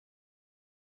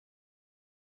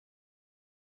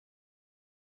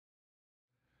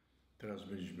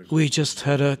We just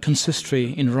had a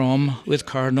consistory in Rome with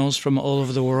cardinals from all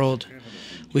over the world.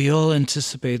 We all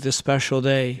anticipate this special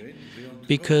day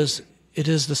because it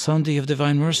is the Sunday of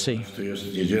Divine Mercy.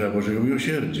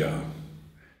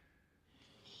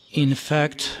 In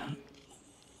fact,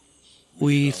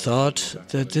 we thought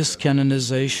that this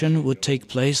canonization would take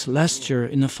place last year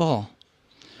in the fall,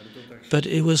 but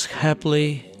it was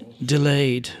happily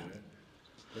delayed.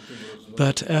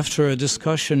 But after a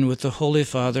discussion with the Holy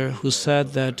Father, who said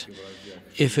that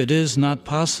if it is not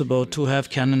possible to have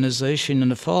canonization in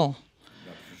the fall,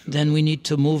 then we need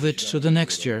to move it to the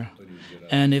next year.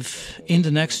 And if in the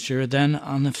next year, then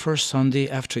on the first Sunday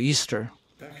after Easter.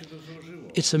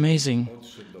 It's amazing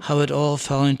how it all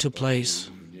fell into place.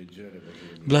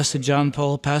 Blessed John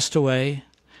Paul passed away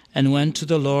and went to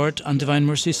the Lord on Divine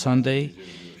Mercy Sunday.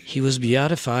 He was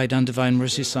beatified on Divine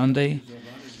Mercy Sunday,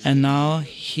 and now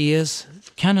he is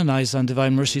canonized on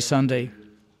Divine Mercy Sunday.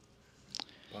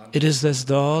 It is as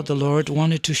though the Lord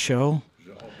wanted to show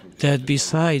that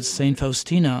besides Saint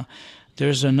Faustina,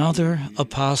 there's another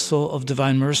apostle of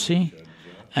Divine Mercy,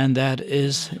 and that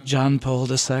is John Paul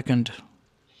II.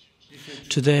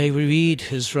 Today we read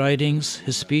his writings,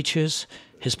 his speeches,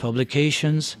 his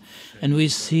publications, and we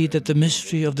see that the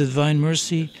mystery of the Divine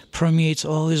Mercy permeates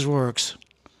all his works.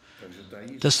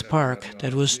 The spark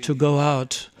that was to go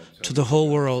out to the whole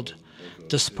world,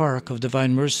 the spark of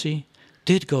Divine Mercy,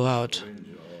 did go out.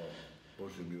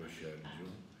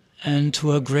 And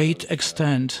to a great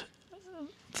extent,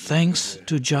 thanks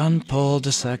to John Paul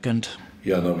II.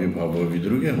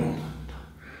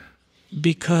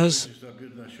 Because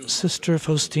Sister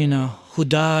Faustina, who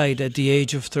died at the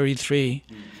age of 33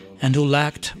 and who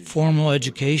lacked formal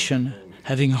education,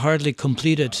 having hardly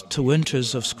completed 2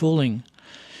 winters of schooling,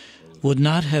 would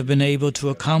not have been able to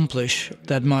accomplish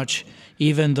that much,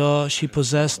 even though she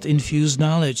possessed infused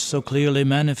knowledge so clearly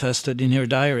manifested in her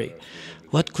diary.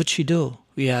 What could she do,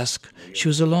 we ask? She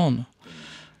was alone.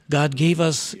 God gave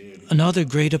us another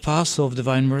great apostle of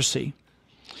Divine Mercy.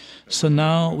 So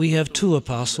now we have 2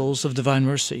 apostles of Divine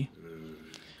Mercy.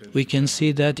 We can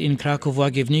see that in Kraków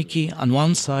Łagiewnicki, on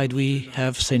one side we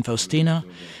have Saint Faustina,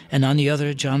 and on the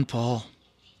other John Paul.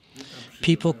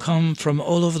 People come from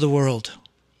all over the world.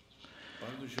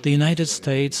 The United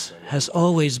States has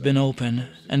always been open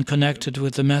and connected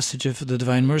with the message of the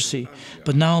Divine Mercy,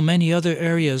 but now many other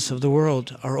areas of the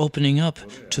world are opening up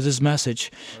to this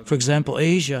message. For example,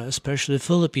 Asia, especially the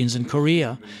Philippines and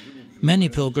Korea. Many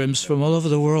pilgrims from all over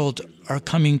the world are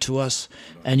coming to us.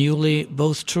 Annually,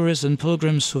 both tourists and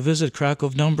pilgrims who visit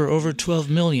Kraków number over 12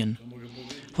 million.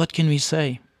 What can we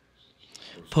say?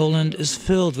 Poland is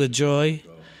filled with joy,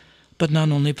 but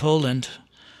not only Poland.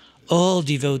 All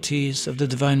devotees of the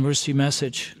Divine Mercy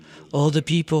message, all the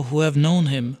people who have known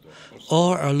him,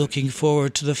 all are looking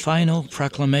forward to the final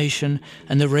proclamation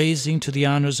and the raising to the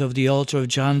honors of the altar of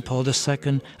John Paul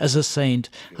II as a saint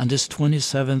on this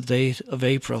 27th day of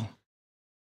April.